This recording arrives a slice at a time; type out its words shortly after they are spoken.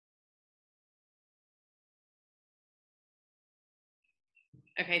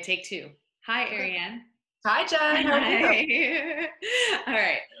Okay, take two. Hi, Okay. Ariane. Hi, Jen. How are you? Hi. All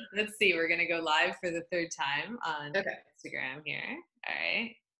right, let's see. We're gonna go live for the third time on Okay. Instagram here. All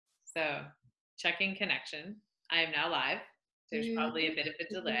right. So, checking connection. I am now live. There's Do, probably a bit of a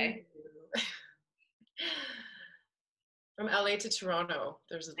do. delay. From LA to Toronto,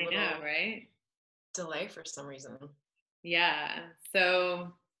 there's a I know, little right? delay for some reason. Yeah.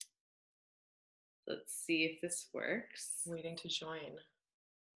 So, let's see if this works. Waiting to join.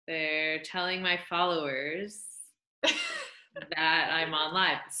 They're telling my followers that I'm on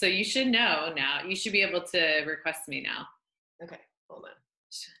live. So, you should know now. You should be able to request me now. Okay, hold on.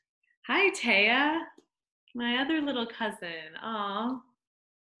 Hi, Taya. My other little cousin. Oh,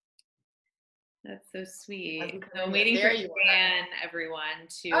 that's so sweet. Hasn't So come I'm in yet. waiting for There you are. Dan, everyone,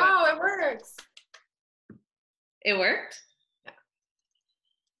 to. Oh, it works. It worked?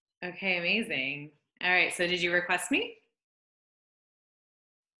 Yeah. Okay, amazing. All right, so did you request me?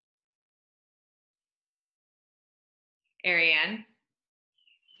 Ariane?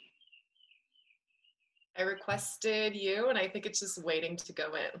 I requested you, and I think it's just waiting to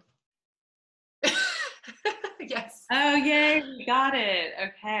go in. Yes. Oh, yay, we got it.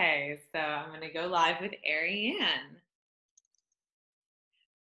 Okay, so I'm going to go live with Ariane.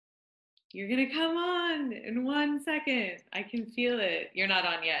 You're going to come on in 1 second. I can feel it. You're not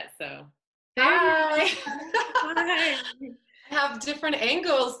on yet, so. There you Hi. are. Hi. I have different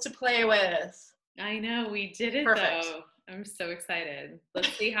angles to play with. I know we did it Perfect. though. I'm so excited.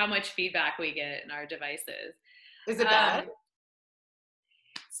 Let's see how much feedback we get in our devices. Is it bad? Um,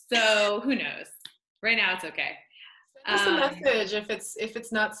 so who knows? Right now it's okay. Send us a Um, message if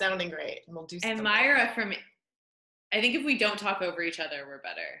it's not sounding great, and we'll do and something. Myra from, I think if we don't talk over each other, we're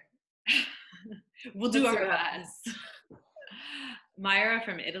better. We'll do Let's see our what happens. best. Myra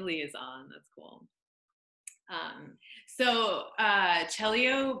from Italy is on. That's cool.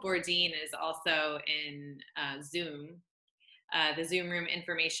 Celio Bordine is also in Zoom. The Zoom room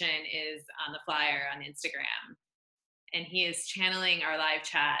information is on the flyer on Instagram. And he is channeling our live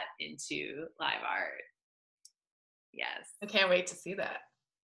chat into live art. Yes. I can't wait to see that.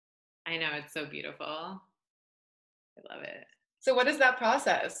 I know, it's so beautiful. I love it. So what is that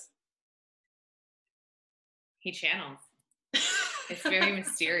process? He channels. It's very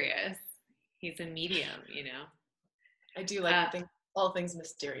mysterious. He's a medium, you know. I do like all things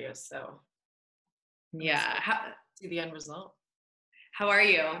mysterious, so I'm Yeah. excited to see the end result. How are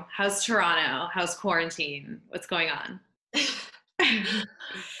you? How's Toronto? How's quarantine? What's going on?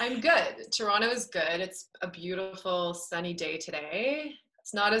 I'm good. Toronto is good. It's a beautiful sunny day today.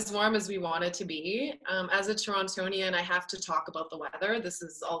 It's not as warm as we want it to be. As a Torontonian, I have to talk about the weather. This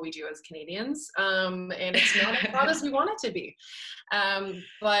is all we do as Canadians, and it's not as hot as we want it to be.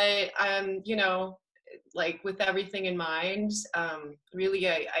 But you know, like with everything in mind, really,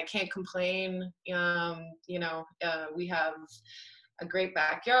 I can't complain. We have a great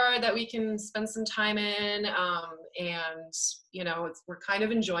backyard that we can spend some time in, and we're kind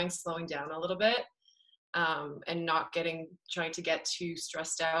of enjoying slowing down a little bit, and not trying to get too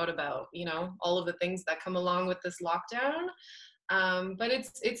stressed out about all of the things that come along with this lockdown. But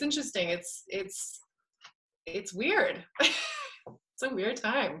it's interesting. It's weird. It's a weird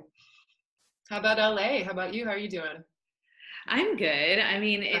time. How about LA? How about you? How are you doing? I'm good. I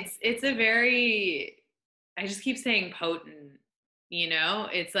mean, Yeah. it's a very, I just keep saying potent, you know?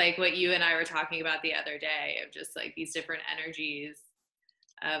 It's like what you and I were talking about the other day of just like these different energies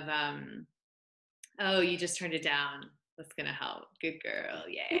of oh, you just turned it down. That's gonna help. Good girl.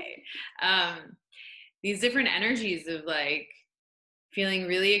 Yay. Um these different energies of like feeling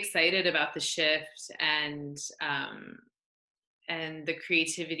really excited about the shift and the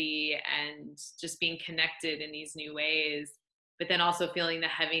creativity and just being connected in these new ways, but then also feeling the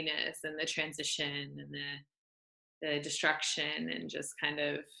heaviness and the transition and the destruction and just kind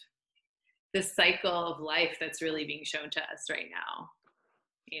of the cycle of life that's really being shown to us right now.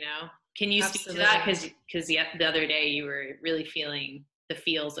 You know, can you speak to that? Absolutely. Because the other day you were really feeling the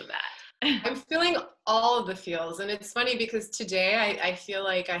feels of that. I'm feeling all of the feels. And it's funny because today I feel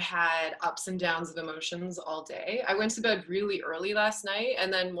like I had ups and downs of emotions all day. I went to bed really early last night.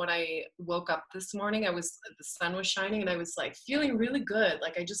 And then when I woke up this morning, the sun was shining and I was like feeling really good.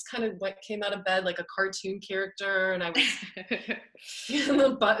 Like I just kind of came out of bed like a cartoon character, and I was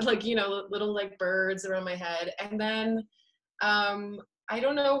little like birds around my head. And then I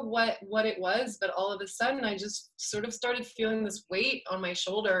don't know what it was, but all of a sudden I just sort of started feeling this weight on my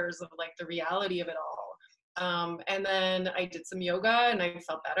shoulders of like the reality of it all. And then I did some yoga and I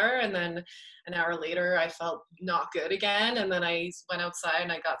felt better. And then an hour later, I felt not good again. And then I went outside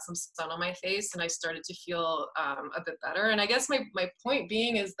and I got some sun on my face and I started to feel a bit better. And I guess my point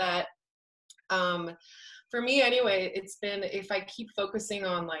being is that for me anyway, it's been, if I keep focusing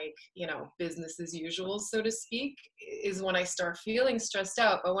on like, you know, business as usual, so to speak, is when I start feeling stressed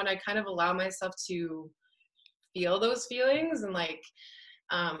out. But when I kind of allow myself to feel those feelings and like,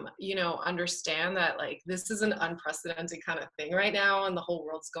 you know, understand that like this is an unprecedented kind of thing right now and the whole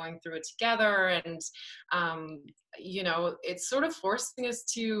world's going through it together. And, you know, it's sort of forcing us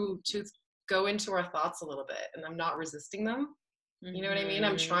to go into our thoughts a little bit, and I'm not resisting them. You know what I mean?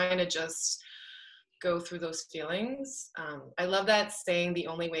 I'm trying to just go through those feelings. I love that saying, the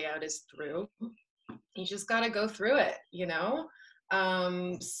only way out is through. You just got to go through it, you know?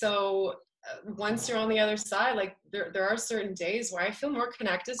 So once you're on the other side, like there are certain days where I feel more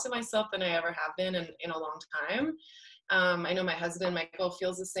connected to myself than I ever have been in a long time. I know my husband, Michael,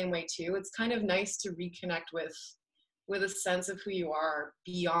 feels the same way too. It's kind of nice to reconnect with a sense of who you are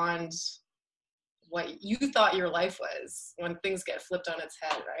beyond what you thought your life was when things get flipped on its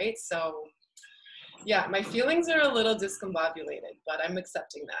head, right? So yeah, my feelings are a little discombobulated, but I'm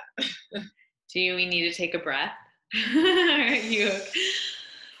accepting that. Do we need to take a breath? you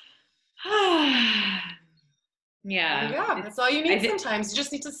Yeah, that's all you need sometimes. You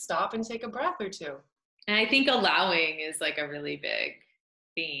just need to stop and take a breath or two. And I think allowing is like a really big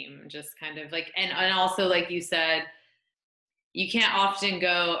theme, just kind of like, and also like you said, you can't often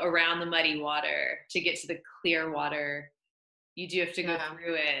go around the muddy water to get to the clear water. You do have to go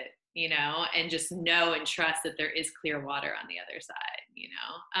through it, you know, and just know and trust that there is clear water on the other side, you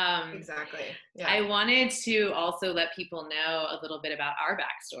know? Exactly. Yeah. I wanted to also let people know a little bit about our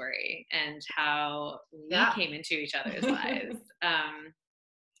backstory and how we came into each other's lives.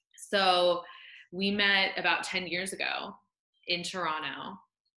 So we met about 10 years ago in Toronto.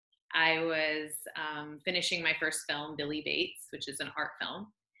 I was finishing my first film, Billy Bates, which is an art film.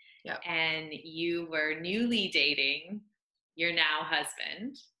 Yeah. And you were newly dating your now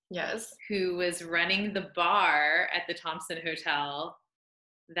husband. Yes. Who was running the bar at the Thompson Hotel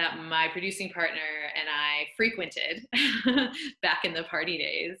that my producing partner and I frequented back in the party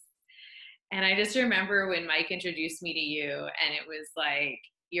days. And I just remember when Mike introduced me to you, and it was like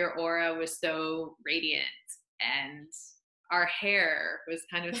your aura was so radiant and our hair was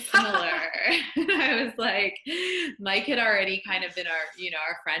kind of similar. I was like, Mike had already kind of been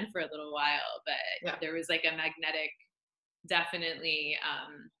our friend for a little while, but there was like a magnetic, definitely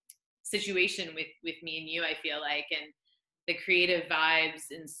situation with me and you, I feel like, and the creative vibes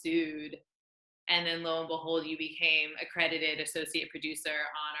ensued. And then lo and behold, you became accredited associate producer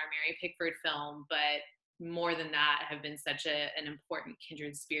on our Mary Pickford film. But more than that, have been such an important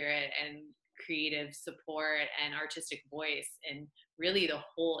kindred spirit and creative support and artistic voice in really the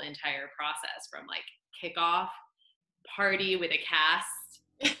whole entire process, from like kickoff party with a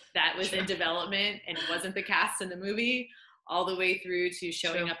cast that was in development and wasn't the cast in the movie, all the way through to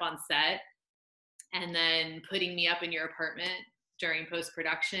showing up on set and then putting me up in your apartment during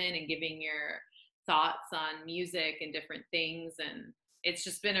post-production and giving your thoughts on music and different things. And it's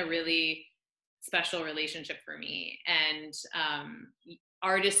just been a really special relationship for me. And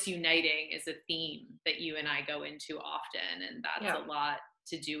artists uniting is a theme that you and I go into often. And that's a lot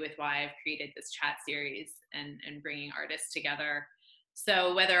to do with why I've created this chat series and bringing artists together.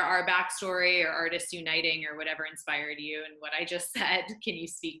 So whether our backstory or artists uniting or whatever inspired you and what I just said, can you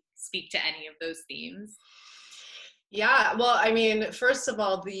speak to any of those themes? Yeah, well, I mean, first of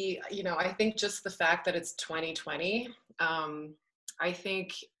all, I think just the fact that it's 2020, I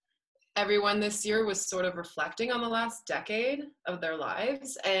think everyone this year was sort of reflecting on the last decade of their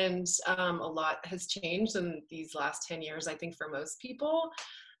lives, and a lot has changed in these last 10 years, I think, for most people.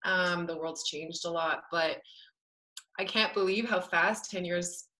 The world's changed a lot, but I can't believe how fast 10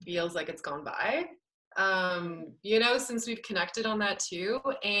 years feels like it's gone by, since we've connected on that too.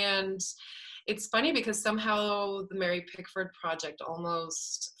 And it's funny because somehow the Mary Pickford project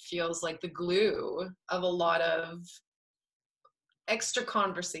almost feels like the glue of a lot of extra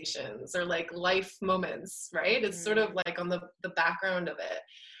conversations or like life moments, right? It's sort of like on the background of it.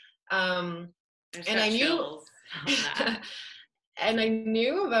 And I knew and I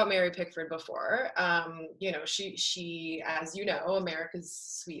knew about Mary Pickford before. She, as you know, America's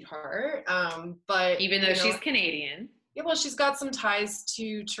sweetheart. But even though she's Canadian. Yeah, well, she's got some ties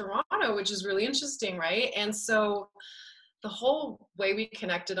to Toronto, which is really interesting, right? And so the whole way we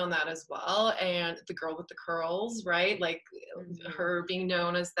connected on that as well, and the girl with the curls, right? Like her being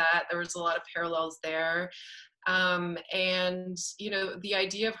known as that, there was a lot of parallels there. And the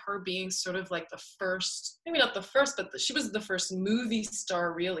idea of her being sort of like the first, maybe not the first, but she was the first movie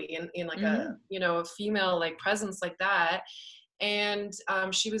star really in like a a female like presence like that. And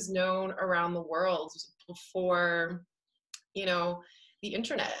she was known around the world before the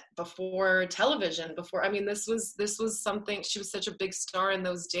internet, before television, before, I mean, this was something, she was such a big star in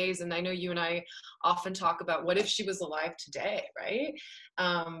those days. And I know you and I often talk about, what if she was alive today, right?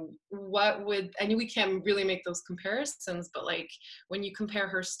 And we can't really make those comparisons, but like when you compare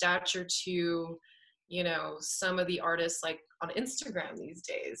her stature to some of the artists like on Instagram these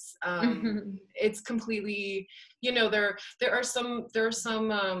days, it's completely, there are some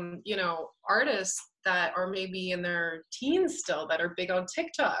artists that are maybe in their teens still that are big on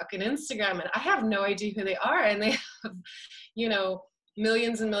TikTok and Instagram, and I have no idea who they are, and they have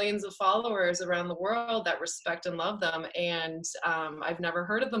millions and millions of followers around the world that respect and love them, and I've never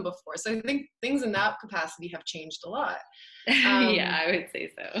heard of them before. So I think things in that capacity have changed a lot. Yeah, I would say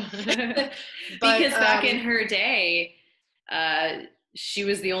so. Because back in her day, she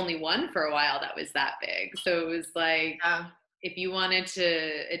was the only one for a while that was that big. So it was like, if you wanted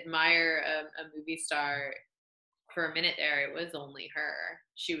to admire a movie star for a minute there, it was only her.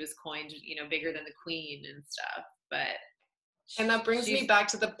 She was coined, bigger than the Queen and stuff. And that brings me back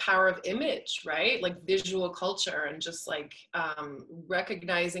to the power of image, right? Like visual culture, and just like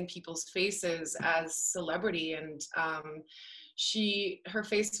recognizing people's faces as celebrity. And her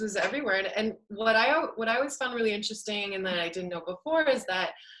face was everywhere. And what I always found really interesting, and that I didn't know before, is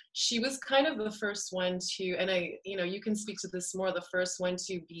that she was kind of the first one to, and you can speak to this more, the first one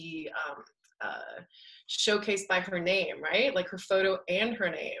to be showcased by her name, right? Like her photo and her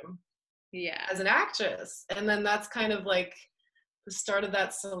name. Yeah. As an actress. And then that's kind of like the start of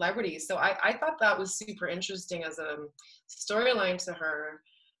that celebrity. So I thought that was super interesting as a storyline to her.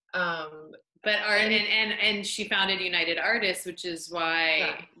 And she founded United Artists, which is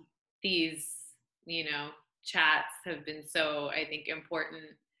why these, chats have been so, I think,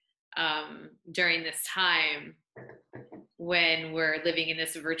 important during this time when we're living in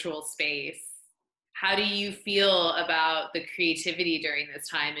this virtual space. How do you feel about the creativity during this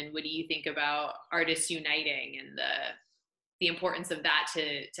time, and what do you think about artists uniting and the importance of that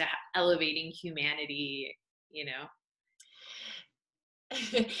to elevating humanity?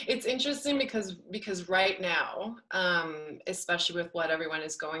 It's interesting because right now, especially with what everyone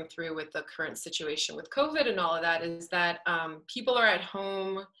is going through with the current situation with COVID and all of that, is that people are at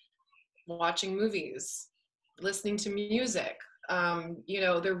home watching movies, listening to music.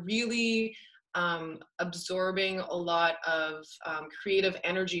 They're really absorbing a lot of creative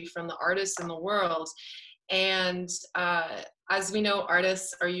energy from the artists in the world. And as we know,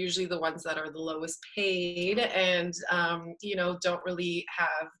 artists are usually the ones that are the lowest paid, and don't really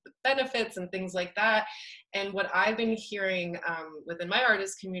have the benefits and things like that. And what I've been hearing within my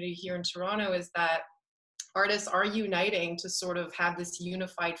artist community here in Toronto is that artists are uniting to sort of have this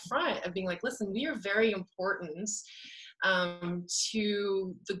unified front of being like, listen, we are very important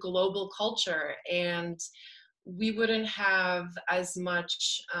to the global culture, and we wouldn't have as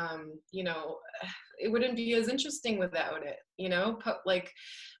much, it wouldn't be as interesting without it, like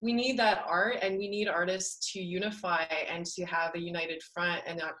we need that art, and we need artists to unify and to have a united front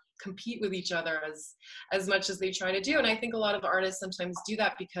and not compete with each other as much as they try to do. And I think a lot of artists sometimes do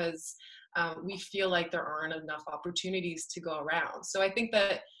that because we feel like there aren't enough opportunities to go around. So I think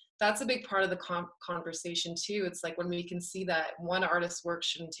that's a big part of the conversation too. It's like when we can see that one artist's work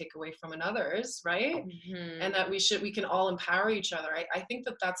shouldn't take away from another's, right? Mm-hmm. And that we can all empower each other. I think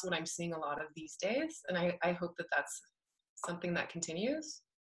that's what I'm seeing a lot of these days. And I hope that that's something that continues.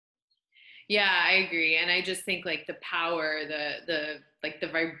 Yeah, I agree. And I just think like the power, the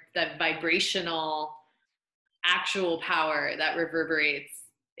vibrational actual power that reverberates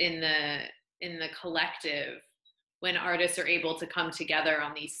in the collective when artists are able to come together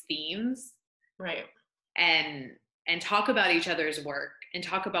on these themes, right, and talk about each other's work, and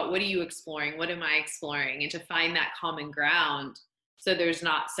talk about, what are you exploring, what am I exploring, and to find that common ground, so there's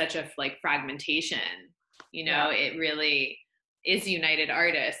not such a like fragmentation. It really is United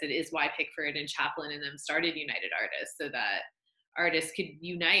Artists. It is why Pickford and Chaplin and them started United Artists, so that artists could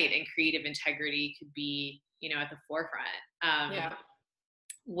unite and creative integrity could be at the forefront.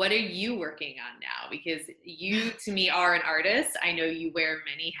 What are you working on now? Because you, to me, are an artist. I know you wear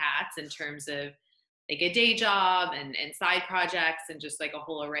many hats in terms of like a day job and side projects and just like a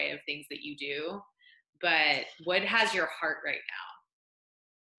whole array of things that you do. But what has your heart right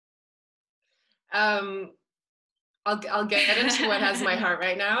now? I'll get into what has my heart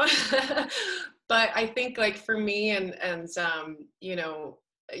right now. But I think like for me and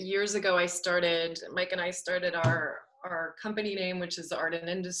years ago, Mike and I started our company name, which is Art and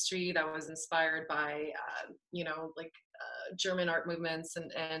Industry, that was inspired by, German art movements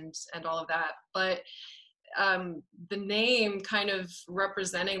and all of that. But the name kind of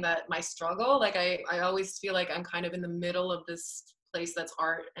representing that my struggle, like I always feel like I'm kind of in the middle of this place that's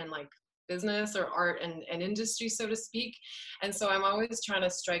art and like business, or art and industry, so to speak. And so I'm always trying to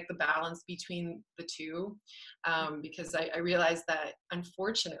strike the balance between the two, because I realize that,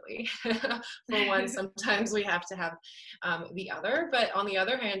 unfortunately, for one, sometimes we have to have the other. But on the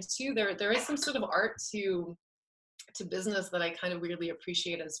other hand too, there is some sort of art to business that I kind of weirdly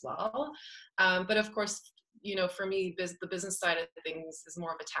appreciate as well. But of course, for me, the business side of things is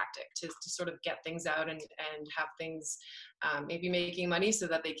more of a tactic to sort of get things out and have things maybe making money so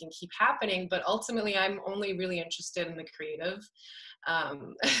that they can keep happening. But ultimately, I'm only really interested in the creative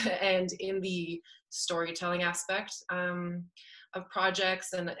and in the storytelling aspect of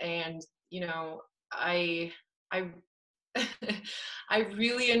projects. And I I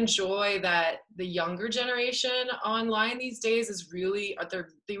really enjoy that the younger generation online these days they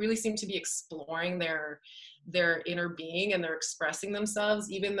really seem to be exploring their inner being, and they're expressing themselves,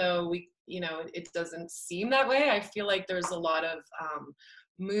 even though it doesn't seem that way. I feel like there's a lot of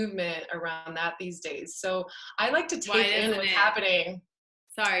movement around that these days. So I like to take in what's happening.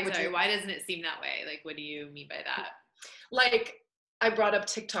 Sorry. Why doesn't it seem that way? Like, what do you mean by that? Like, I brought up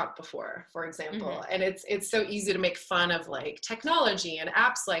TikTok before, for example, and it's so easy to make fun of like technology and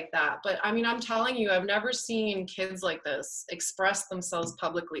apps like that. But I mean, I'm telling you, I've never seen kids like this express themselves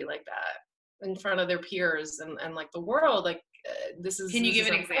publicly like that in front of their peers and like the world. Like this is. Can you give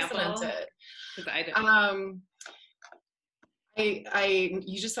an example? Because I don't.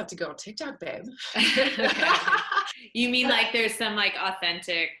 You just have to go on TikTok, babe. Okay. You mean like there's some like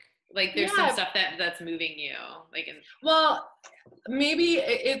authentic, like there's some stuff that's moving you, like well, maybe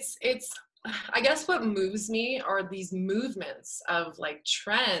it's I guess what moves me are these movements of like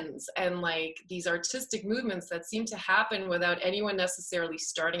trends and like these artistic movements that seem to happen without anyone necessarily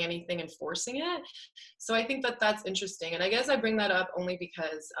starting anything and forcing it. So I think that that's interesting. And I guess I bring that up only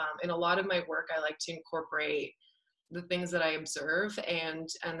because in a lot of my work, I like to incorporate the things that I observe, and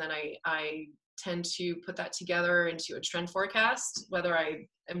then I tend to put that together into a trend forecast, whether I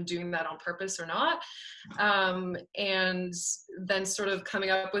am doing that on purpose or not, and then sort of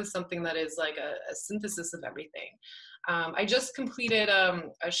coming up with something that is like a synthesis of everything. I just completed I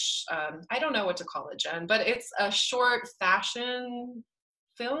don't know what to call it, Jen, but it's a short fashion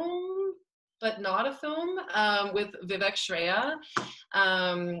film, but not a film, with Vivek Shreya.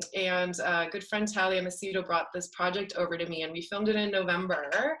 And good friend Talia Macedo brought this project over to me, and we filmed it in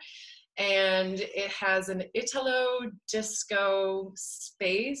November. And it has an Italo disco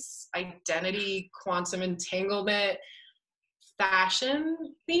space, identity, quantum entanglement, fashion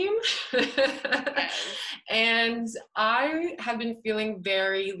theme. And I have been feeling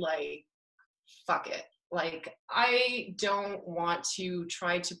very like, fuck it. Like, I don't want to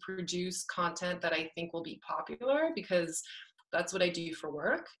try to produce content that I think will be popular, because that's what I do for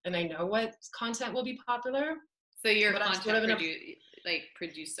work, and I know what content will be popular. So you're a content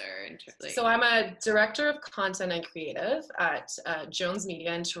producer. So I'm a director of content and creative at Jones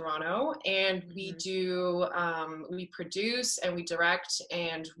Media in Toronto, and we do we produce and we direct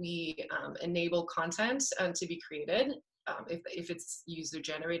and we enable content to be created. If it's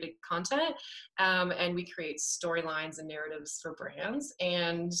user-generated content, and we create storylines and narratives for brands,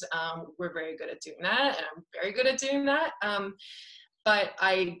 and we're very good at doing that, and I'm very good at doing that. But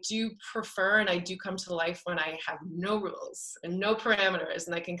I do prefer, and I do come to life when I have no rules and no parameters,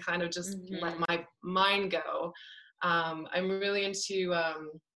 and I can kind of just let my mind go. I'm really into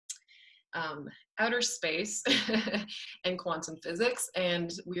outer space and quantum physics,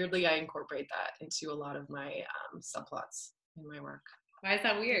 and weirdly I incorporate that into a lot of my subplots in my work. Why is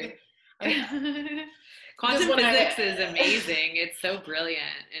that weird? Quantum physics is amazing. It's so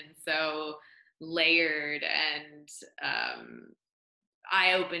brilliant and so layered and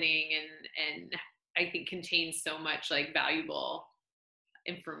eye-opening, and I think contains so much like valuable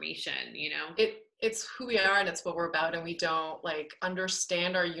information, It's who we are, and it's what we're about, and we don't like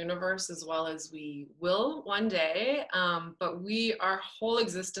understand our universe as well as we will one day, but our whole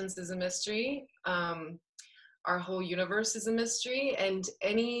existence is a mystery. Our whole universe is a mystery, and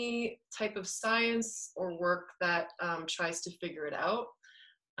any type of science or work that tries to figure it out,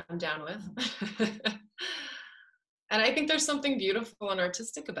 I'm down with. And I think there's something beautiful and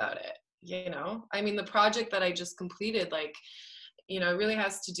artistic about it, I mean, the project that I just completed, like, it really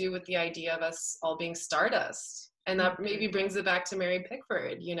has to do with the idea of us all being stardust. And that maybe brings it back to Mary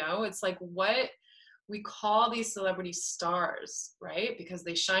Pickford, it's like, what we call these celebrity stars, right? Because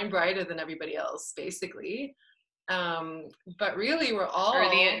they shine brighter than everybody else, basically. But really we're all, or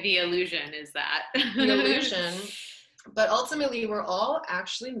the illusion is that the illusion, but ultimately we're all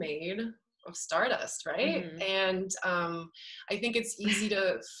actually made of stardust, right? Mm-hmm. And I think it's easy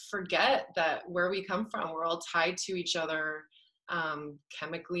to forget that where we come from, we're all tied to each other,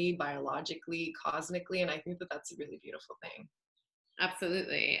 chemically, biologically, cosmically, and I think that that's a really beautiful thing.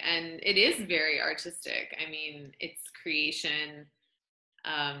 Absolutely. And it is very artistic. I mean, it's creation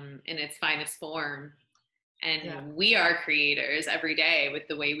in its finest form. And Yeah. we are creators every day with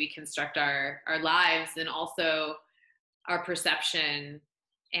the way we construct our lives, and also our perception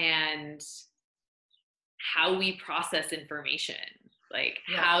and how we process information. Like,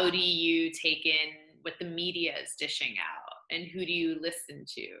 Yeah. how do you take in what the media is dishing out, and who do you listen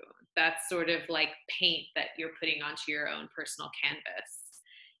to? That's sort of like paint that you're putting onto your own personal canvas.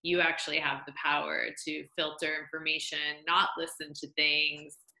 You actually have the power to filter information, not listen to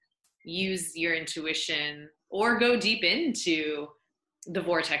things, use your intuition, or go deep into the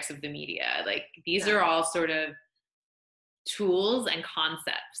vortex of the media. Like, these are all sort of tools and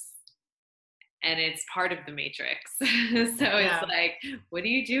concepts, and it's part of the matrix. So it's like, what do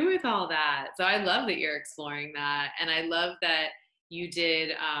you do with all that? So I love that you're exploring that. And I love that you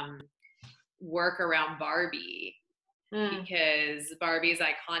did work around Barbie, because Barbie is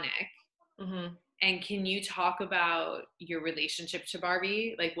iconic. Mm-hmm. And can you talk about your relationship to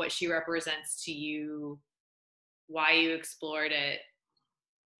Barbie, like what she represents to you, why you explored it,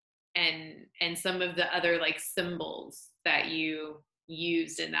 and some of the other like symbols that you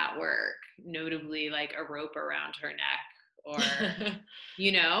used in that work, notably like a rope around her neck, or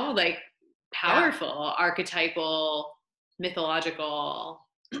you know, like powerful, archetypal, mythological,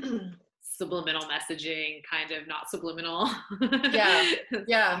 subliminal messaging, kind of not subliminal.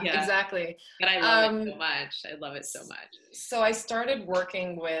 yeah, exactly. But I love it so much. I love it so much. So I started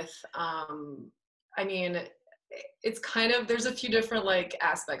working with, I mean, it's kind of, there's a few different like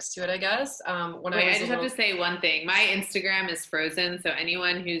aspects to it, I guess. I just have to say one thing. My Instagram is frozen, so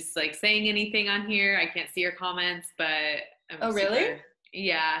anyone who's like saying anything on here, I can't see your comments, but I'm really?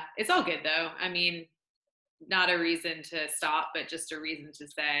 Yeah, it's all good though. I mean, not a reason to stop, but just a reason to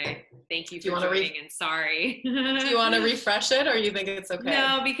say thank you for joining and sorry. Do you want to refresh it, or you think it's okay?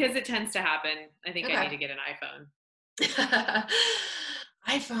 No, because it tends to happen. I think I need to get an iPhone.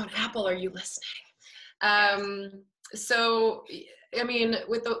 iPhone, Apple, are you listening? Yes. So, I mean,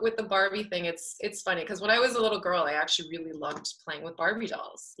 with the Barbie thing, it's funny because when I was a little girl, I actually really loved playing with Barbie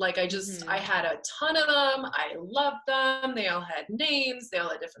dolls. Like I had a ton of them. I loved them. They all had names. They all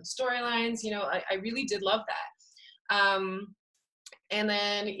had different storylines. You know, I really did love that. And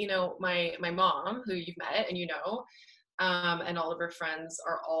then, you know, my mom, who you've met and you know, and all of her friends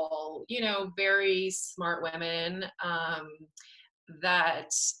are all, you know, very smart women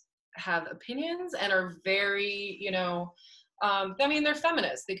that have opinions and are very, you know, I mean, they're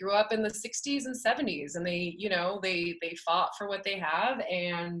feminists. They grew up in the 60s and 70s, and they, you know, they fought for what they have,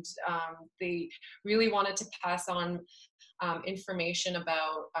 and they really wanted to pass on information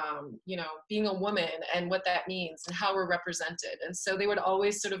about, you know, being a woman and what that means and how we're represented. And so they would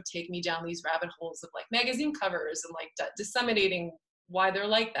always sort of take me down these rabbit holes of like magazine covers and like disseminating why they're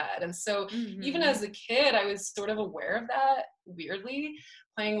like that. And so even as a kid, I was sort of aware of that, weirdly,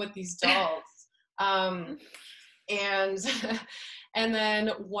 playing with these dolls. And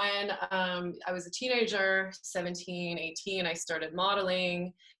then when I was a teenager, 17, 18, I started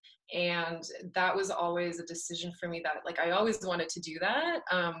modeling. And that was always a decision for me that like I always wanted to do that.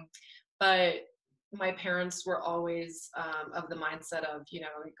 But my parents were always of the mindset of, you know,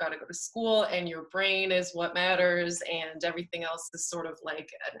 you got to go to school and your brain is what matters, and everything else is sort of like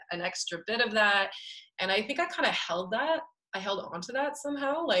an extra bit of that. And I think I kind of held on to that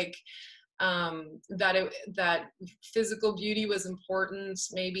somehow, like that physical beauty was important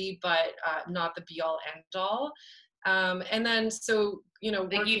maybe, but not the be all end all. And then, so, you know,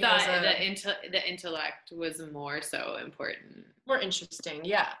 like you thought the intellect was more so important, more interesting.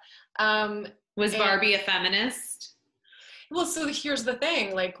 Yeah. Was Barbie a feminist? Well, so here's the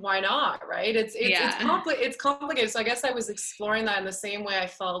thing, like, why not, right? It's complicated. So I guess I was exploring that in the same way I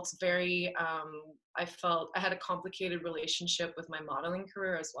felt very, I had a complicated relationship with my modeling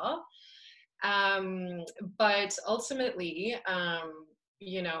career as well. But ultimately,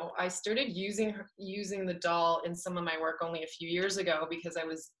 you know, I started using the doll in some of my work only a few years ago, because I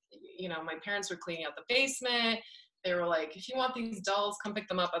was, you know, my parents were cleaning out the basement. They were like, if you want these dolls, come pick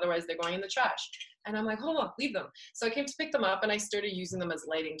them up. Otherwise they're going in the trash. And I'm like, hold on, leave them. So I came to pick them up and I started using them as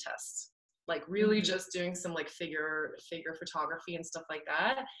lighting tests, like really just doing some like figure photography and stuff like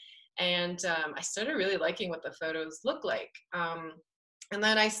that. And I started really liking what the photos look like. And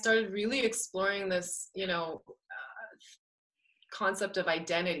then I started really exploring this, concept of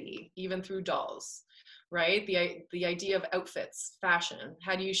identity, even through dolls, right? The idea of outfits, fashion.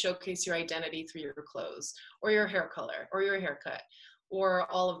 How do you showcase your identity through your clothes or your hair color or your haircut or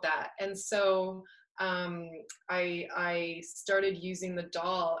all of that? And so I started using the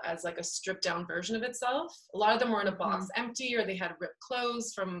doll as like a stripped down version of itself. A lot of them were in a box empty, or they had ripped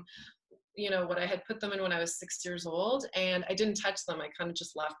clothes from what I had put them in when I was 6 years old, and I didn't touch them. I kind of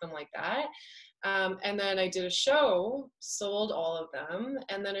just left them like that. And then I did a show, sold all of them.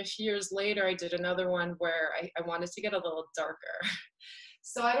 And then a few years later, I did another one where I wanted to get a little darker.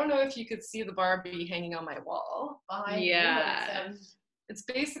 So I don't know if you could see the Barbie hanging on my wall behind me. It's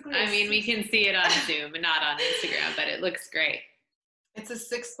basically, we can see it on Zoom and not on Instagram, but it looks great. It's a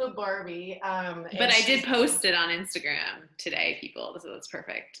 6-foot Barbie. But I did post it on Instagram today, people, so that's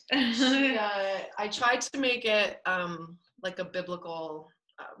perfect. I tried to make it like a biblical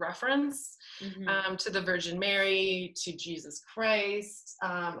reference to the Virgin Mary, to Jesus Christ.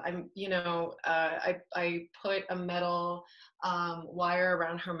 I put a metal wire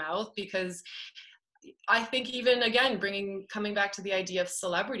around her mouth, because I think, even again, coming back to the idea of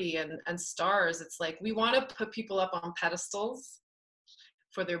celebrity and stars, it's like we want to put people up on pedestals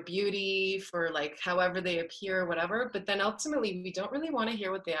for their beauty, for like however they appear, whatever. But then ultimately, we don't really want to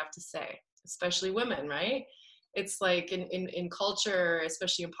hear what they have to say, especially women, right? It's like in culture,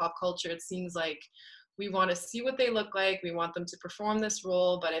 especially in pop culture, it seems like we want to see what they look like. We want them to perform this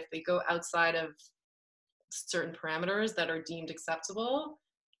role. But if they go outside of certain parameters that are deemed acceptable,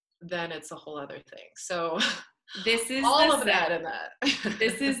 then it's a whole other thing. So this is all of that in that.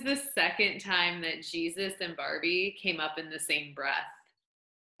 This is the second time that Jesus and Barbie came up in the same breath.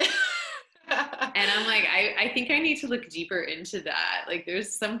 And I'm like, I think I need to look deeper into that. Like,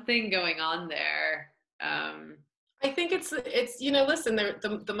 there's something going on there. I think it's listen,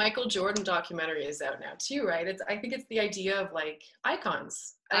 the Michael Jordan documentary is out now too, right? I think it's the idea of like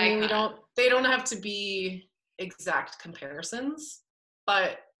icons. I mean, they don't have to be exact comparisons,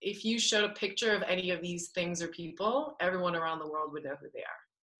 but if you showed a picture of any of these things or people, everyone around the world would know who they are.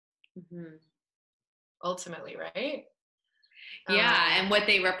 Ultimately, right? Yeah, and what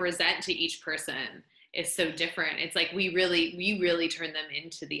they represent to each person is so different. It's like we really turn them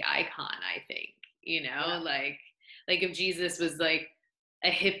into the icon, I think. Like if Jesus was like a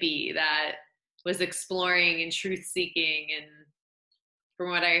hippie that was exploring and truth seeking, and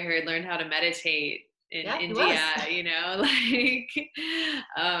from what I heard, learned how to meditate in India,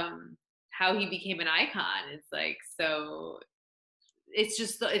 how he became an icon. It's like, so it's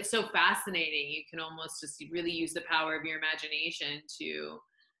so fascinating. You can almost just really use the power of your imagination to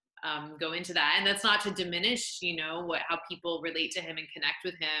go into that. And that's not to diminish, how people relate to him and connect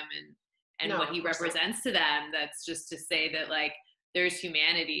with him and what he represents to them. That's just to say that, like, there's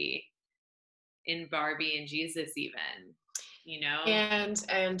humanity in Barbie and Jesus even, and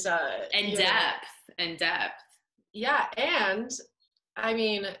depth. Yeah. And I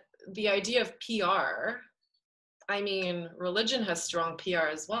mean, the idea of PR, religion has strong PR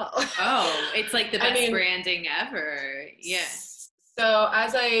as well. Oh, it's like the best branding ever. Yeah. So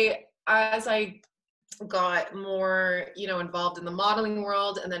as I got more, involved in the modeling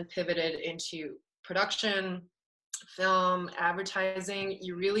world, and then pivoted into production, film, advertising,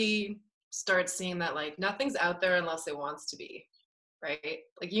 you really start seeing that like nothing's out there unless it wants to be, right?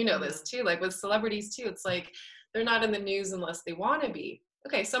 Like, this too, like with celebrities too, it's like they're not in the news unless they want to be.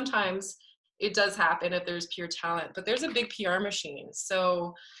 Okay, sometimes it does happen if there's pure talent, but there's a big PR machine.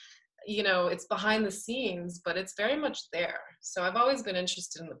 So, it's behind the scenes, but it's very much there. So I've always been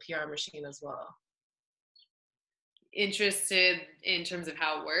interested in the PR machine as well. Interested in terms of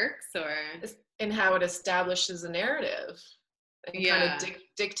how it works, or in how it establishes a narrative and kind of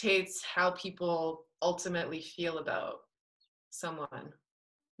dictates how people ultimately feel about someone.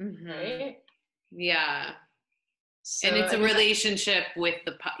 Right? Yeah. So, and it's a relationship with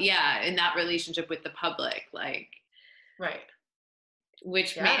in that relationship with the public, like, right,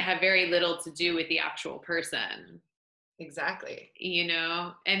 which may have very little to do with the actual person. Exactly.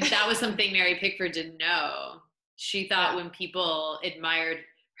 And that was something Mary Pickford didn't know. She thought when people admired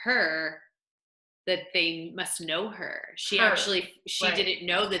her that they must know her. She didn't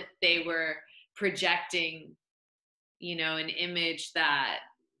know that they were projecting, an image that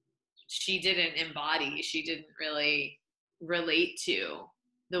she didn't embody. She didn't really relate to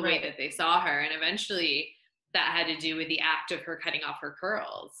the way that they saw her. And eventually that had to do with the act of her cutting off her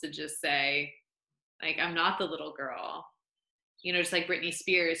curls, to just say, like, I'm not the little girl. Just like Britney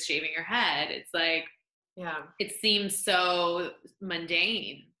Spears shaving her head. It's like, it seems so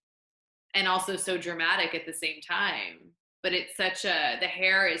mundane. and also so dramatic at the same time. But it's the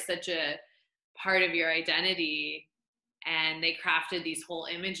hair is such a part of your identity, and they crafted these whole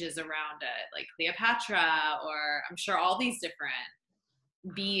images around it, like Cleopatra, or I'm sure all these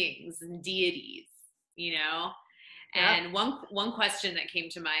different beings and deities, you know? Yeah. And one question that came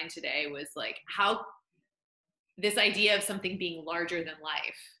to mind today was like, how this idea of something being larger than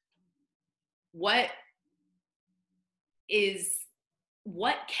life, what is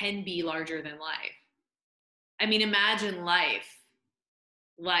what can be larger than life? I mean, imagine life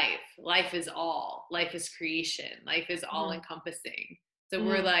is all, life is creation, life is all encompassing. So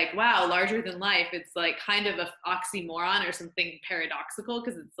we're like, wow, larger than life, it's like kind of a oxymoron or something paradoxical,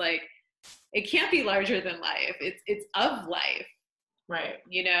 because it's like it can't be larger than life, it's of life, Right.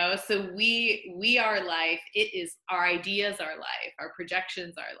 you know? So we are life, it is, our ideas are life, our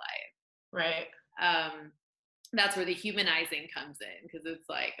projections are life. Right. That's where the humanizing comes in, because it's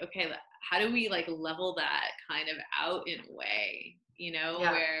like, okay, how do we like level that kind of out in a way, you know,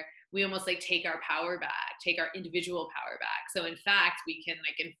 where we almost like take our power back, take our individual power back. So in fact, we can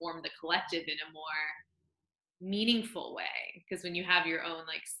like inform the collective in a more meaningful way, because when you have your own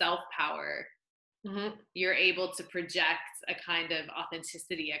like self power, you're able to project a kind of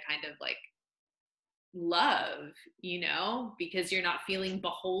authenticity, a kind of like love, you know, because you're not feeling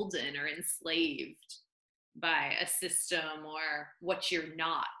beholden or enslaved by a system or what you're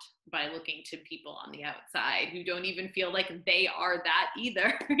not, by looking to people on the outside who don't even feel like they are that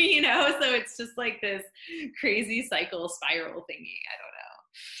either, you know? So it's just like this crazy cycle spiral thingy. I don't know.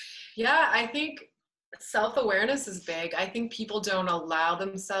 Yeah, I think self-awareness is big. I think people don't allow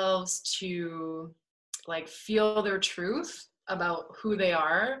themselves to like feel their truth about who they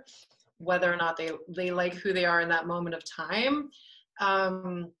are, whether or not they like who they are in that moment of time.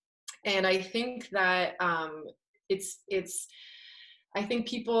 And I think that it's I think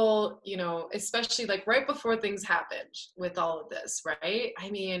people, you know, especially like right before things happened with all of this, right? I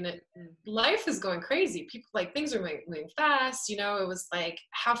mean, life is going crazy. People like things are moving fast. You know, it was like,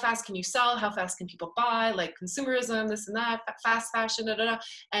 how fast can you sell? How fast can people buy? Like consumerism, this and that, fast fashion, da, da, da.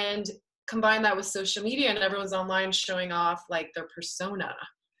 And combine that with social media, and everyone's online showing off like their persona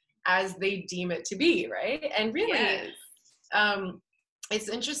as they deem it to be, right? And really, it's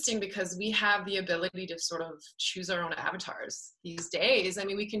interesting because we have the ability to sort of choose our own avatars these days. I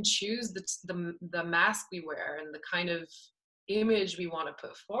mean, we can choose the mask we wear and the kind of image we want to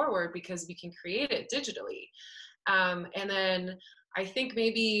put forward because we can create it digitally. And then I think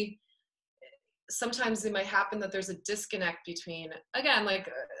maybe sometimes it might happen that there's a disconnect between, again, like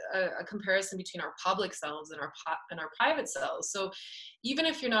a comparison between our public selves and our private selves. So even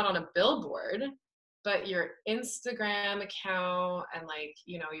if you're not on a billboard, but your Instagram account and like,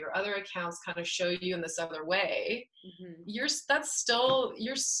 you know, your other accounts kind of show you in this other way, you're still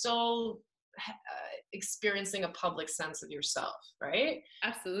experiencing a public sense of yourself, right?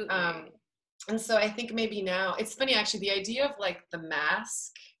 Absolutely. And so I think maybe now, it's funny actually, the idea of like the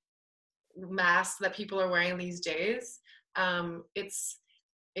mask that people are wearing these days, it's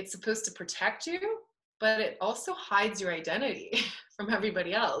supposed to protect you, but it also hides your identity from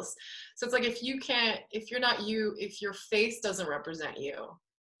everybody else. So it's like, if you're not you, if your face doesn't represent you,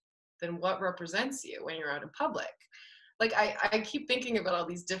 then what represents you when you're out in public? Like I keep thinking about all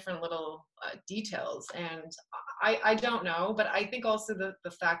these different little details, and I don't know, but I think also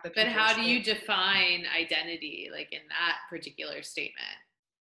the fact that. But how do you define identity, like in that particular statement?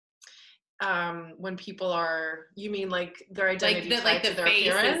 When people are, you mean like their identity like tied to their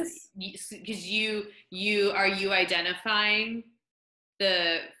appearance? Because you identifying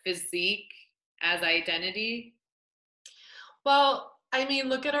the physique as identity? Well, I mean,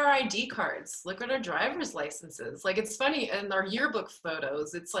 look at our ID cards. Look at our driver's licenses. Like, it's funny, and our yearbook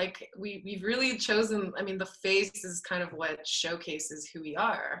photos, it's like we've really chosen, I mean, the face is kind of what showcases who we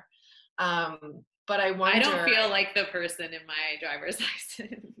are. But I wonder. I don't feel like the person in my driver's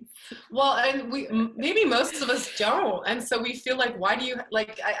license. Well, and maybe most of us don't. And so we feel like, why do you,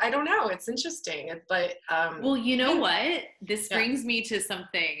 like, I don't know. It's interesting. But, well, you know what? This brings me to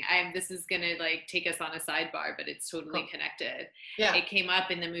something. This is going to like take us on a sidebar, but it's totally connected. Yeah. It came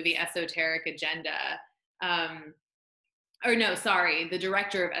up in the movie Esoteric Agenda. Or no, sorry, the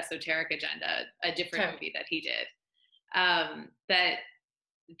director of Esoteric Agenda, a different movie that he did. That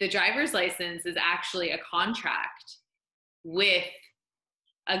the driver's license is actually a contract with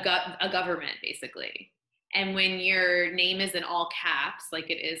a government, basically. And when your name is in all caps, like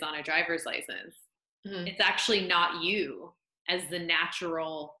it is on a driver's license, it's actually not you as the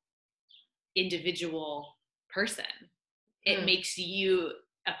natural individual person. It makes you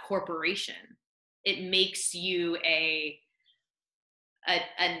a corporation. It makes you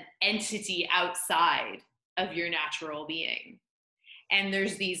an entity outside of your natural being. And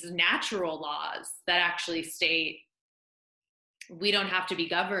there's these natural laws that actually state we don't have to be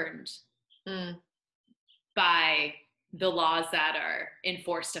governed by the laws that are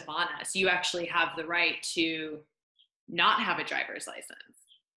enforced upon us. You actually have the right to not have a driver's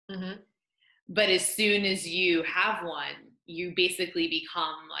license. But as soon as you have one, you basically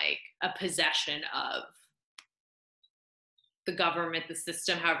become like a possession of the government, the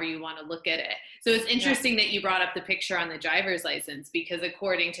system, however you want to look at it. So it's interesting that you brought up the picture on the driver's license, because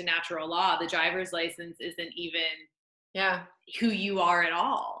according to natural law, the driver's license isn't even who you are at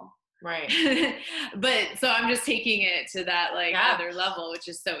all. Right. But so I'm just taking it to that like other level, which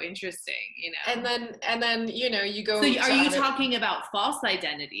is so interesting, you know. And then you know, you go. So are you talking about false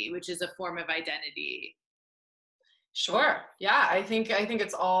identity, which is a form of identity? Sure. Yeah, I think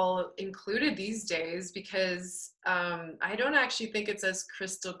it's all included these days, because I don't actually think it's as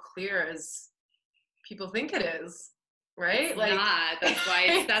crystal clear as people think it is. Right? It's like not.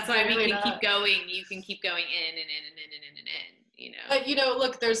 That's why we can keep going. You can keep going in. You know. But you know,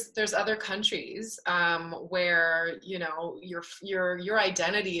 look, there's other countries where, you know, your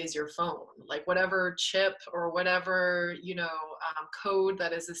identity is your phone, like whatever chip or whatever, you know, code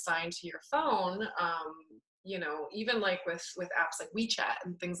that is assigned to your phone. You know, even like with apps like WeChat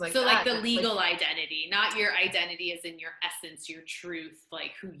and things like that. So like the legal identity, not your identity as in your essence, your truth,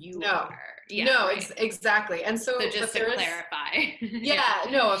 like who you are. Yeah, no, right. Exactly. And so just to clarify.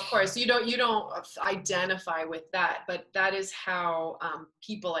 No, of course you don't identify with that, but that is how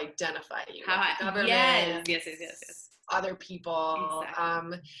people identify you. How like the government, yes. Other people.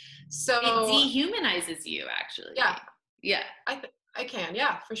 Exactly. So it dehumanizes you, actually. Yeah. I can,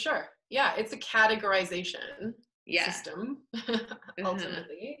 for sure. Yeah, it's a categorization system,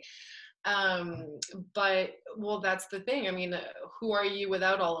 ultimately. But, well, that's the thing. I mean, who are you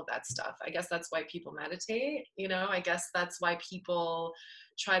without all of that stuff? I guess that's why people meditate, you know? I guess that's why people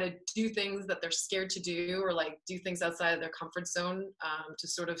try to do things that they're scared to do, or like do things outside of their comfort zone, to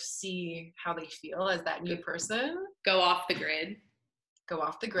sort of see how they feel as that new person. Go off the grid.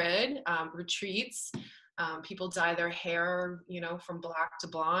 Retreats. People dye their hair, you know, from black to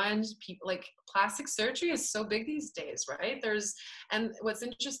blonde. People, like, plastic surgery is so big these days, right? And what's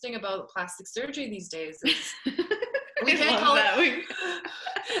interesting about plastic surgery these days is we can't call it.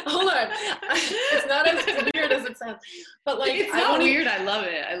 Hold on, it's not as weird as it sounds. But like, it's not weird. I love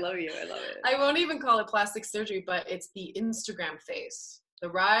it. I love you. I love it. I won't even call it plastic surgery, but it's the Instagram face. The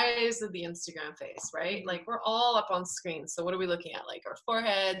rise of the Instagram face, right? Like, we're all up on screen. So what are we looking at? Like our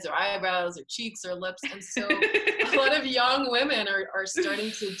foreheads or eyebrows or cheeks or lips. And so a lot of young women are starting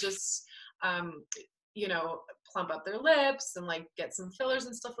to just, you know, plump up their lips and like get some fillers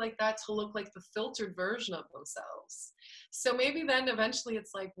and stuff like that to look like the filtered version of themselves. So maybe then eventually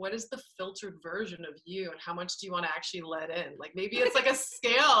it's like, what is the filtered version of you, and how much do you want to actually let in? Like, maybe it's like a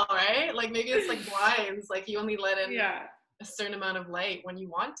scale, right? Like maybe it's like blinds, like you only let in a certain amount of light when you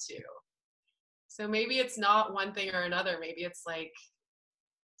want to. So maybe it's not one thing or another. Maybe it's like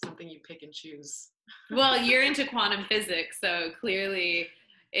something you pick and choose. Well, you're into quantum physics, so clearly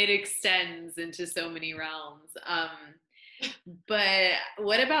it extends into so many realms. But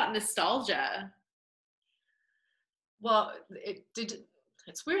what about nostalgia? Well,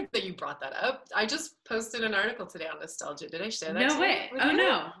 it's weird that you brought that up. I just posted an article today on nostalgia. Did I share that? No way. Oh,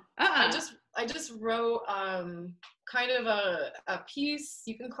 no. I just wrote kind of a piece.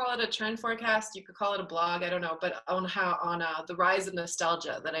 You can call it a trend forecast. You could call it a blog. I don't know, but on the rise of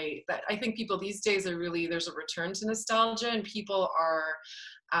nostalgia that I think people these days are really, there's a return to nostalgia, and people are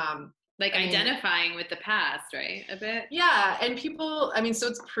identifying with the past, right? A bit. Yeah, and people. So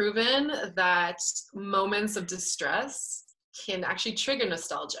it's proven that moments of distress can actually trigger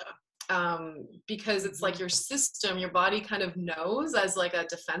nostalgia. Because it's like your system, your body kind of knows as like a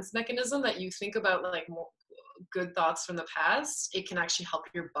defense mechanism that you think about like more good thoughts from the past. It can actually help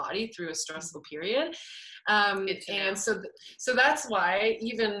your body through a stressful period. And so that's why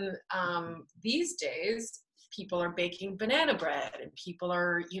even these days, people are baking banana bread, and people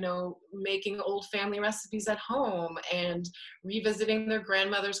are, you know, making old family recipes at home and revisiting their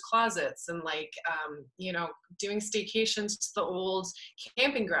grandmother's closets, and like, you know, doing staycations to the old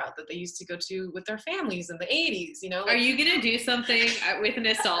camping ground that they used to go to with their families in the 80s, you know. Like, are you going to do something with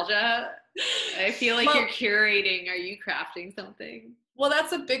nostalgia? I feel like you're curating. Are you crafting something? Well,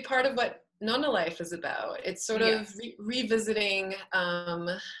 that's a big part of what Nona Life is about. It's sort of revisiting.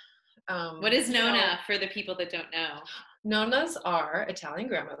 What is Nona for the people that don't know? Nonas are Italian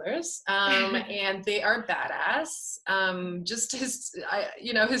grandmothers, and they are badass. Just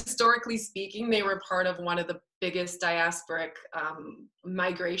historically speaking, they were part of one of the biggest diasporic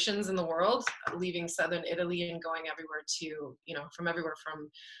migrations in the world, leaving southern Italy and going everywhere to, from everywhere from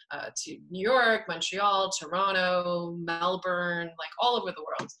to New York, Montreal, Toronto, Melbourne, like all over the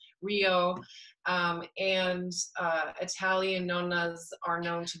world, Rio. And Italian nonnas are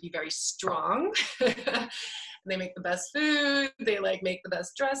known to be very strong. They make the best food. They like make the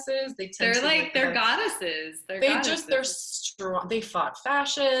best dresses. They're like they're goddesses. They're strong. They fought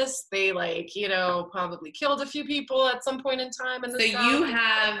fascists. They probably killed a few people at some point in time in the South. So you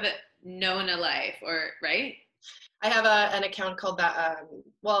have Nonna Life, right? I have an account called that.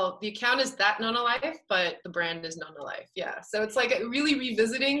 Well, the account is that Nonna Life, but the brand is Nonna Life. Yeah. So it's like really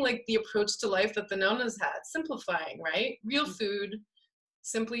revisiting like the approach to life that the Nonnas had, simplifying, right? Real food,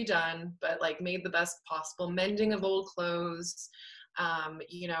 simply done, but like made the best possible, mending of old clothes,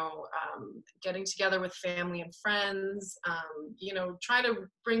 getting together with family and friends, trying to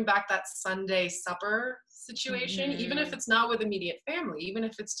bring back that Sunday supper situation, even if it's not with immediate family, even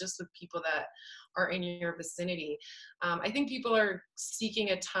if it's just with people that are in your vicinity. I think people are seeking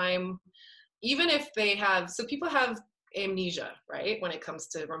a time, even if they have, so people have amnesia, right, when it comes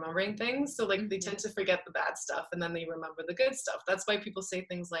to remembering things. So like they tend to forget the bad stuff and then they remember the good stuff. That's why people say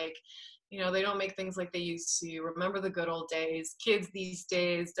things like, they don't make things like they used to. Remember the good old days. Kids these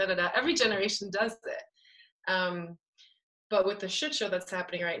days, da da da. Every generation does it. But with the shit show that's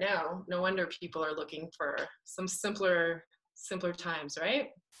happening right now, no wonder people are looking for some simpler times, right?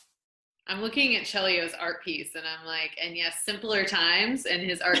 I'm looking at Chelio's art piece and I'm like, and yes, simpler times, and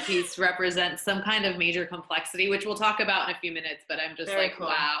his art piece represents some kind of major complexity, which we'll talk about in a few minutes, but I'm just very like, cool.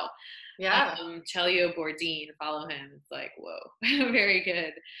 Wow. Yeah. Chelio Bordin, follow him. It's like, whoa, very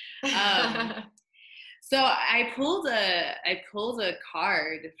good. So I pulled a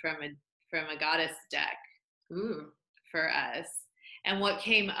card from a goddess deck. Ooh. For us. And what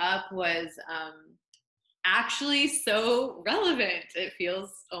came up was actually so relevant. It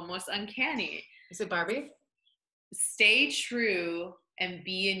feels almost uncanny. Is it Barbie? Stay true and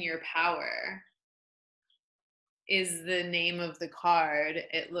be in your power is the name of the card.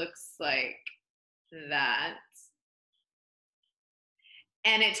 It looks like that.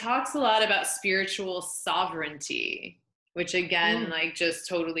 And it talks a lot about spiritual sovereignty, which again, like just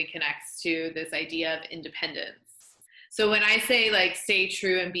totally connects to this idea of independence. So when I say like stay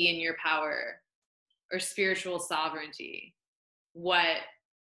true and be in your power or spiritual sovereignty, what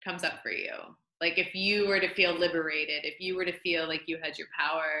comes up for you? Like if you were to feel liberated, if you were to feel like you had your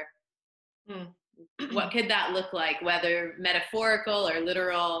power, what could that look like, whether metaphorical or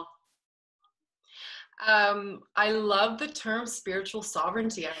literal? I love the term spiritual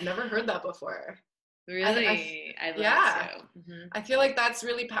sovereignty. I've never heard that before. Really? I love it too. I feel like that's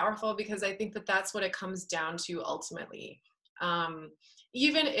really powerful because I think that that's what it comes down to ultimately.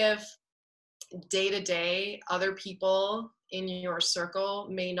 Even if day to day other people in your circle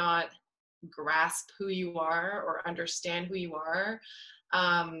may not grasp who you are or understand who you are,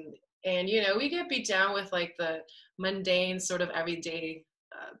 and we get beat down with like the mundane sort of everyday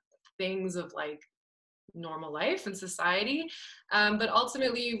things of like normal life and society, but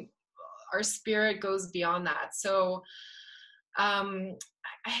ultimately our spirit goes beyond that. So I'm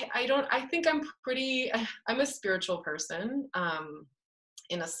a spiritual person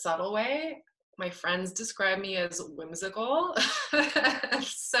in a subtle way. My friends describe me as whimsical.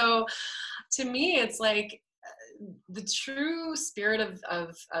 So to me, it's like the true spirit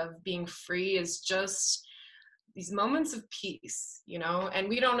of being free is just these moments of peace, and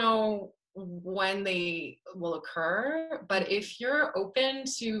we don't know when they will occur, but if you're open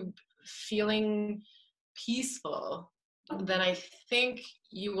to feeling peaceful, then I think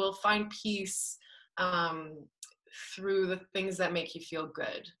you will find peace through the things that make you feel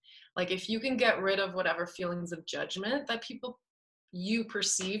good. Like if you can get rid of whatever feelings of judgment that you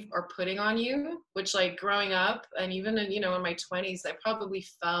perceive are putting on you, which like growing up and even in my 20s, I probably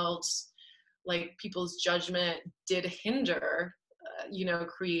felt like people's judgment did hinder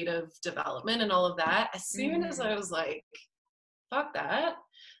creative development and all of that. As soon as I was like, fuck that,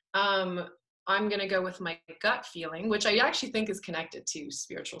 I'm going to go with my gut feeling, which I actually think is connected to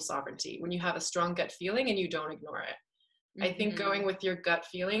spiritual sovereignty. When you have a strong gut feeling and you don't ignore it. I think going with your gut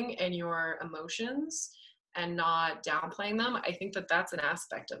feeling and your emotions and not downplaying them, I think that that's an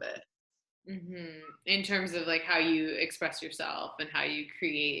aspect of it. In terms of like how you express yourself and how you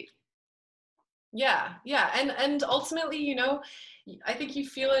create. Yeah. And ultimately, I think you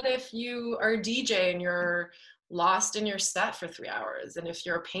feel it if you are a DJ and you're lost in your set for 3 hours, and if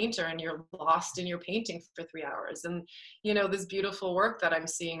you're a painter and you're lost in your painting for 3 hours, and this beautiful work that I'm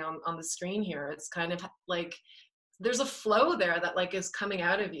seeing on the screen here, it's kind of like there's a flow there that like is coming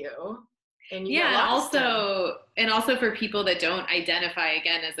out of you. and you get Yeah, lost in. and also for people that don't identify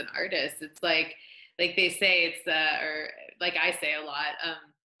again as an artist, it's like they say it's or like I say a lot,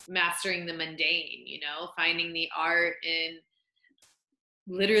 mastering the mundane, finding the art in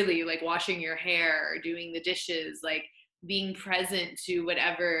literally like washing your hair or doing the dishes, like being present to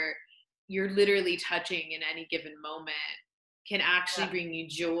whatever you're literally touching in any given moment can actually Yeah. bring you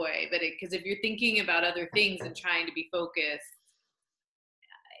joy. But because if you're thinking about other things and trying to be focused,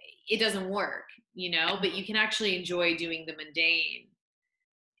 it doesn't work, but you can actually enjoy doing the mundane.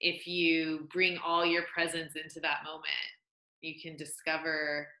 If you bring all your presence into that moment, you can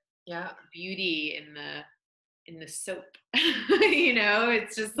discover Yeah. beauty in the soap.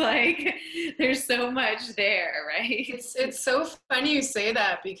 It's just like there's so much there, right? It's so funny you say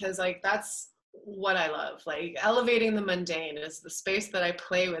that, because like that's what I love. Like elevating the mundane is the space that I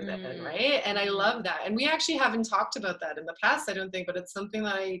play within, right? And I love that. And we actually haven't talked about that in the past, I don't think, but it's something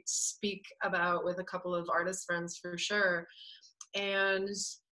that I speak about with a couple of artist friends for sure. And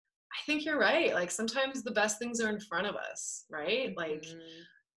I think you're right. Like sometimes the best things are in front of us, right? Like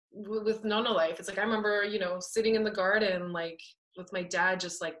with Nona Life, it's like I remember, sitting in the garden, like with my dad,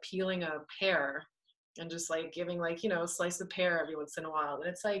 just like peeling a pear and just like giving like, a slice of pear every once in a while. And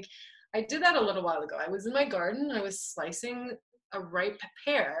it's like, I did that a little while ago. I was in my garden, I was slicing a ripe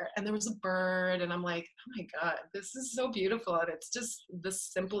pear, and there was a bird, and I'm like, oh my God, this is so beautiful. And it's just the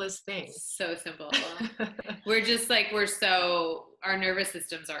simplest thing. So simple. We're just like, our nervous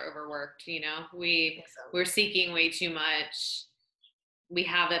systems are overworked, we're seeking way too much. We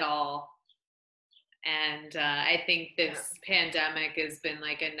have it all. And I think this pandemic has been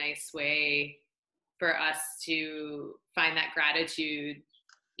like a nice way for us to find that gratitude,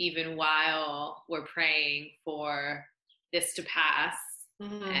 even while we're praying for this to pass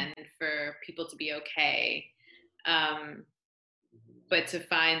and for people to be okay. But to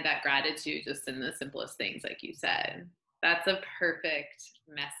find that gratitude just in the simplest things, like you said, that's a perfect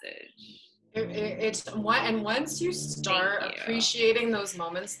message. And once you start appreciating those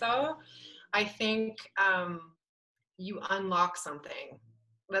moments, though, I think you unlock something.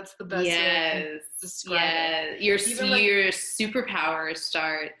 That's the best way I can describe it. Your superpower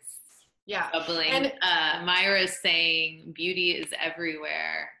starts bubbling. And Myra is saying beauty is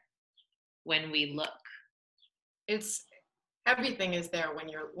everywhere when we look. Everything is there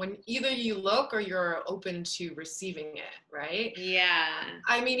when either you look or you're open to receiving it, right? Yeah.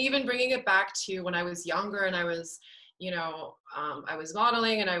 I mean, even bringing it back to when I was younger and I was, I was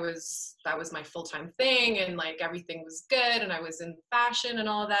modeling, and that was my full-time thing, and like everything was good, and I was in fashion and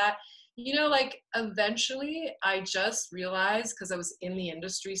all of that. Like eventually I just realized, because I was in the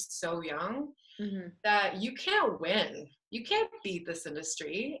industry so young, that you can't win. You can't beat this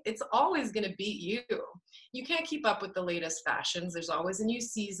industry. It's always going to beat you. You can't keep up with the latest fashions. There's always a new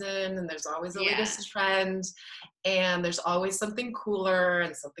season, and there's always a latest trend, and there's always something cooler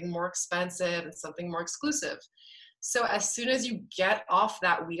and something more expensive and something more exclusive. So as soon as you get off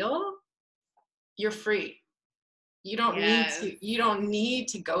that wheel, you're free. You don't need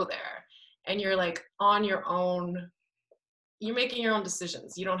to go there. And you're like on your own. You're making your own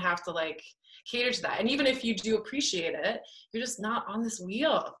decisions. You don't have to like cater to that. And even if you do appreciate it, you're just not on this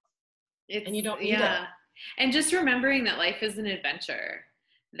wheel. And you don't need it. And just remembering that life is an adventure,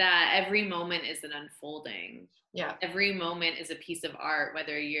 that every moment is an unfolding. Yeah. Every moment is a piece of art,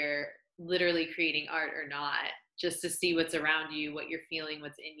 whether you're literally creating art or not, just to see what's around you, what you're feeling,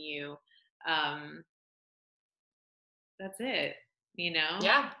 what's in you. That's it,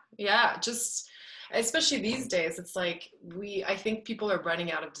 Yeah. Just, especially these days, it's like I think people are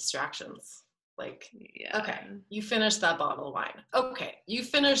running out of distractions. Like, okay, you finished that bottle of wine. Okay, you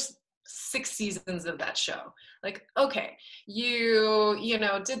finished 6 seasons of that show. Like, okay, you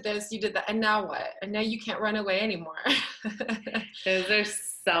did this, you did that, and now what? And now you can't run away anymore. Those are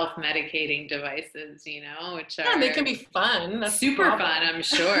self-medicating devices, which are they can be fun. That's super fun, I'm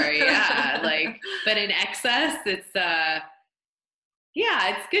sure. Yeah, but in excess, it's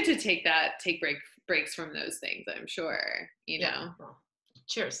it's good to take breaks from those things, I'm sure. Well,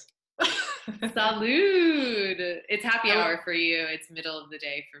 cheers. Salud. It's happy hour for you. It's middle of the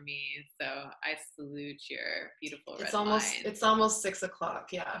day for me. So I salute your beautiful red wine. It's almost 6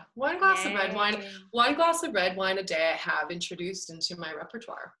 o'clock. Yeah. One glass of red wine a day I have introduced into my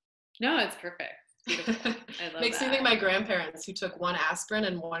repertoire. No, it's perfect. It's beautiful. I love Makes me think of my grandparents, who took 1 aspirin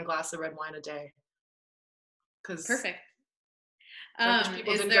and 1 glass of red wine a day. Perfect.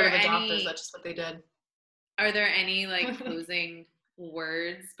 People didn't go to the doctors. That's just what they did. Are there any closing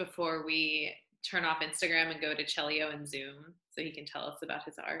words before we turn off Instagram and go to Chelio and Zoom so he can tell us about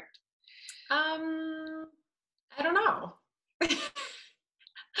his art? I don't know.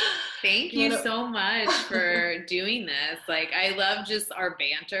 Thank You you wanna? so much for doing this. Like, I love just our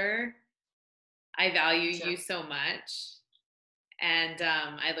banter. I value Yeah. you so much. And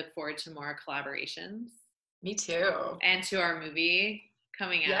I look forward to more collaborations Me too. and to our movie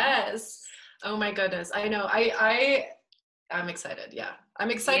coming out. Yes. Oh my goodness. I know. I'm excited. Yeah. I'm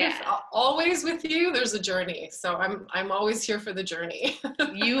excited Yeah, always with you. There's a journey. So I'm always here for the journey.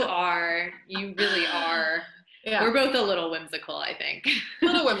 you are. You really are. Yeah. We're both a little whimsical, I think. A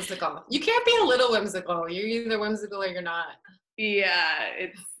little whimsical. You can't be a little whimsical. You're either whimsical or you're not.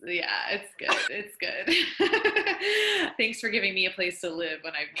 It's good. It's good. Thanks for giving me a place to live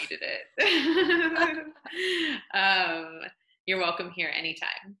when I've needed it. You're welcome here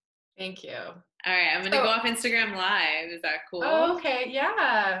anytime. Thank you. All right, I'm gonna go So, off Instagram Live. Is that oh, cool? okay.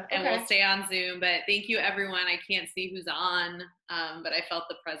 Yeah. And we'll Okay. stay on Zoom. But thank you, everyone. I can't see who's on, but I felt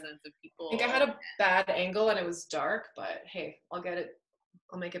the presence of I think I people. had a bad angle and it was dark, but hey, I'll get it.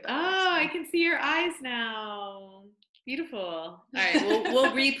 I'll make it better next Oh, I time. can see your eyes now. Beautiful. All right,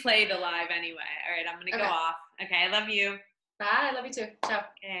 we'll replay the live anyway. All right, I'm gonna go Okay. off. Okay, I love you. Bye. I love you too. Ciao.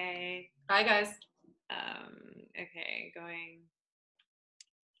 Okay. Bye, guys. Okay, going.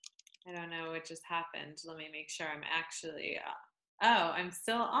 I don't know what just happened. Let me make sure I'm actually. Oh, I'm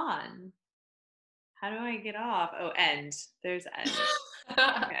still on. How do I get off? Oh, end. There's end.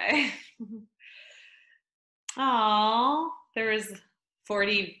 Okay. Oh, there was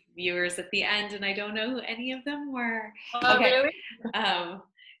 40 viewers at the end, and I don't know who any of them were. Oh, Okay. really?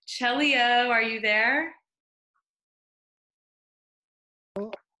 Chelio, are you there?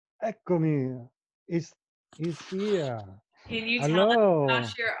 Eccomi, is here. Can you tell us Hello.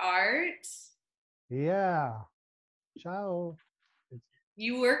 about your art? Yeah. Ciao.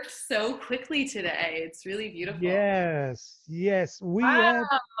 You worked so quickly today. It's really beautiful. Yes, yes. Wow.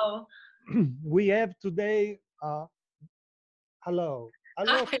 We have today. Hello,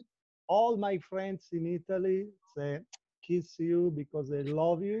 hello. Hi. All my friends in Italy say kiss you because they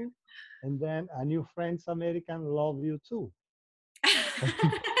love you, and then a new friends American love you too.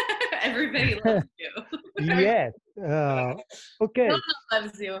 Everybody loves you. Yes. Okay.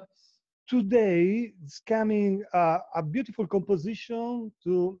 Loves you. Today is coming a beautiful composition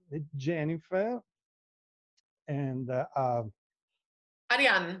to Jennifer and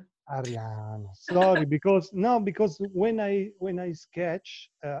Ariane. Ariane. Sorry, because when I sketch,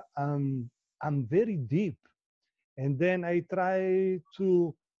 I'm very deep, and then I try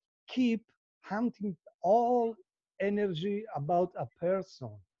to keep hunting all energy about a person,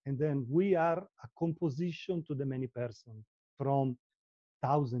 and then we are a composition to the many person from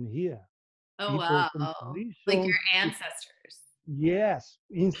 1,000 years. Oh, People wow. Like composition. your ancestors. Yes,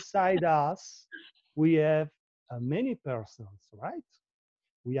 inside us, we have many persons, right?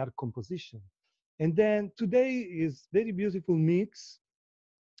 We are composition. And then today is very beautiful mix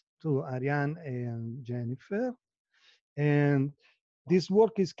to Ariane and Jennifer. And this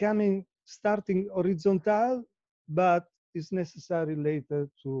work is coming, starting horizontal, but it's necessary later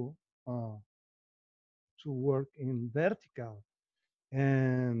to work in vertical.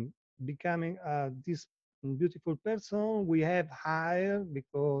 And becoming this beautiful person, we have higher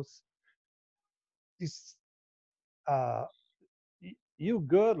because this you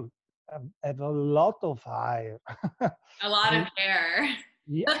girl have a lot of hair. A lot of And hair.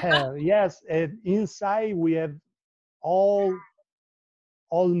 yeah, yes, and inside we have all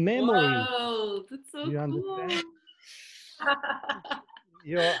memories. Whoa, that's so You cool. understand?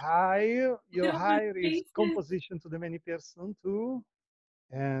 Your hair is Faces. composition to the many person too.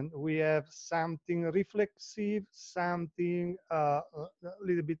 And we have something reflexive, something a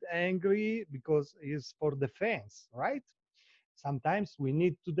little bit angry because it's for defense, right? Sometimes we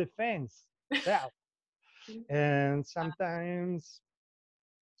need to defend self, and sometimes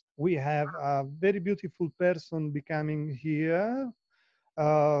we have a very beautiful person becoming here, a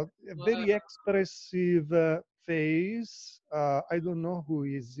Whoa. very expressive face. I don't know who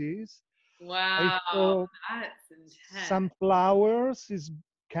is this. I Wow, saw that's intense. some flowers is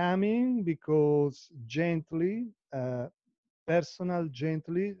coming because gently, personal,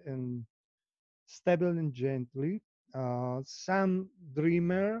 gently, and stable and gently. Some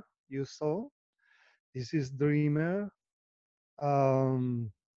dreamer you saw. This is dreamer.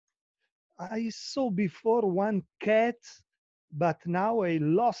 Um, I saw before one cat, but now I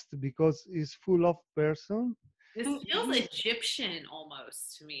lost because it's full of person. This feels Egyptian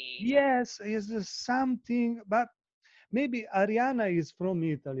almost to me. Yes, is something, but maybe Ariana is from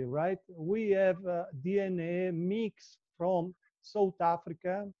Italy, right? We have DNA mix from South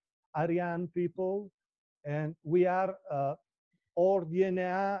Africa, Aryan people, and we are, our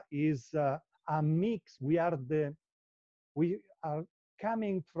DNA is a mix. We are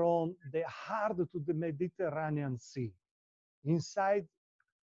coming from the heart to the Mediterranean Sea. Inside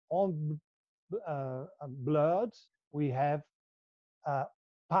on blood, we have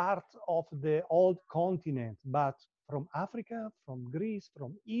part of the old continent, but from Africa, from Greece,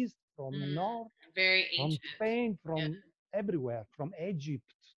 from East, from North, Very from ancient. Spain, from everywhere, from Egypt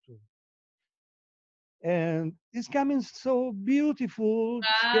too. And it's coming so beautiful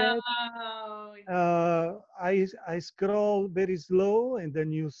sketch. Wow. I scroll very slow, and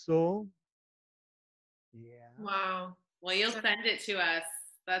then you saw. Yeah. Wow. Well, you'll send it to us.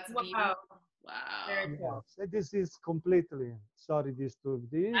 That's beautiful. Wow. Wow. Very cool. Yes, so this is completely sorry disturb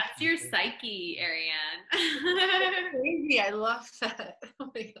this. That's your because- psyche, Ariane. Crazy. I love that.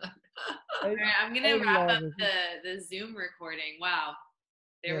 Oh my God. I- All right, I'm I gonna wrap love up it. the Zoom recording. Wow.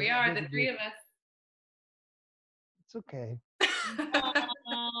 There Yes, we are, very the three good. of us. It's okay.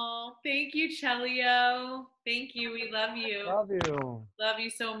 Oh, thank you, Chelio. Thank you. We love you. Love you. Love you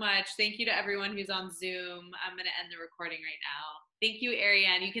so much. Thank you to everyone who's on Zoom. I'm going to end the recording right now. Thank you,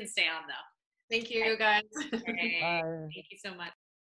 Ariane. You can stay on though. Thank you, guys. Okay. Bye. Thank you so much.